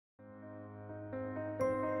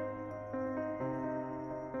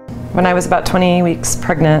When I was about 20 weeks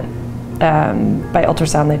pregnant, by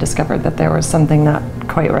ultrasound they discovered that there was something not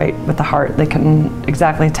quite right with the heart. They couldn't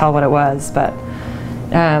exactly tell what it was, but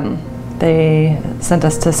they sent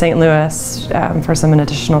us to St. Louis for some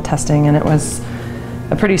additional testing, and it was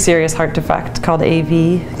a pretty serious heart defect called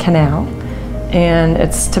AV canal. And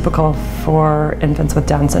it's typical for infants with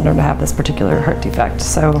Down syndrome to have this particular heart defect,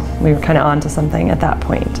 so we were kind of onto something at that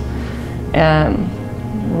point.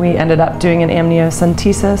 We ended up doing an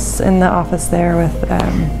amniocentesis in the office there with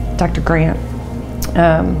Dr. Grant.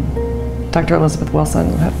 Dr. Elizabeth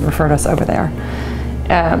Wilson referred us over there.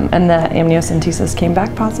 And the amniocentesis came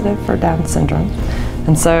back positive for Down syndrome.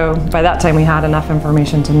 And so by that time we had enough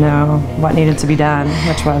information to know what needed to be done,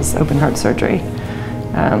 which was open heart surgery.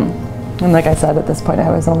 And like I said, at this point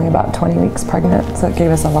I was only about 20 weeks pregnant, so it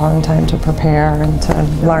gave us a long time to prepare and to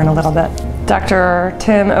learn a little bit. Dr.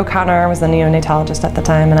 Tim O'Connor was the neonatologist at the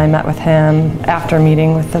time, and I met with him after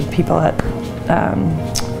meeting with the people at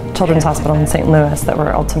Children's Hospital in St. Louis that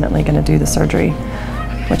were ultimately going to do the surgery,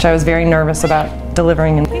 which I was very nervous about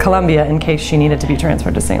delivering in Columbia in case she needed to be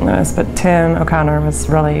transferred to St. Louis. But Tim O'Connor was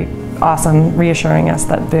really awesome, reassuring us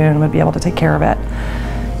that Boone would be able to take care of it.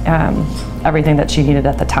 Everything that she needed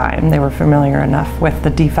at the time. They were familiar enough with the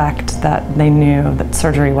defect that they knew that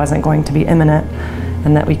surgery wasn't going to be imminent,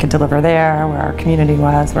 and that we could deliver there, where our community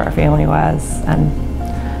was, where our family was, and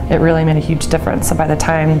it really made a huge difference. So by the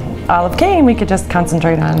time Olive came, we could just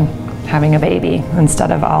concentrate on having a baby instead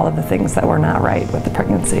of all of the things that were not right with the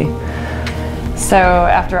pregnancy. So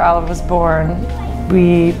after Olive was born,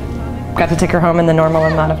 we got to take her home in the normal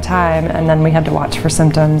amount of time, and then we had to watch for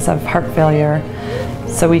symptoms of heart failure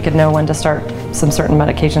so we could know when to start some certain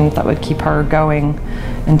medications that would keep her going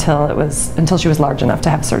until she was large enough to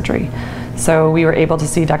have surgery. So we were able to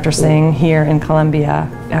see Dr. Singh here in Columbia.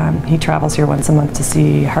 He travels here once a month to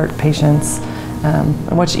see heart patients,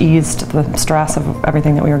 which eased the stress of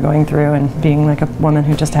everything that we were going through, and being like a woman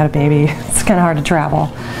who just had a baby, it's kind of hard to travel.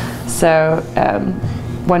 So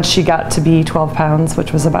once she got to be 12 pounds,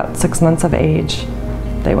 which was about 6 months of age,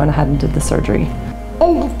 they went ahead and did the surgery.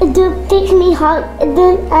 It just makes me hot, and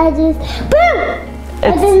then I just boom!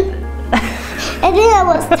 And then I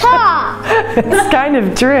was tall. It's kind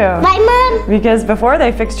of true. Right, Mom? Because before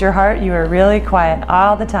they fixed your heart, you were really quiet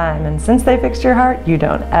all the time, and since they fixed your heart, you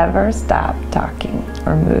don't ever stop talking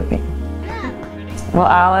or moving. Well,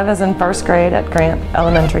 Olive is in first grade at Grant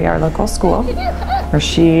Elementary, our local school, where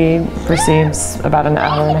she receives about an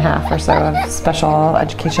hour and a half or so of special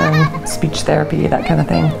education, speech therapy, that kind of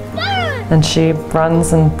thing. And she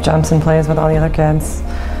runs and jumps and plays with all the other kids,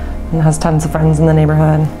 and has tons of friends in the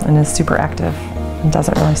neighborhood, and is super active and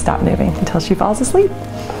doesn't really stop moving until she falls asleep.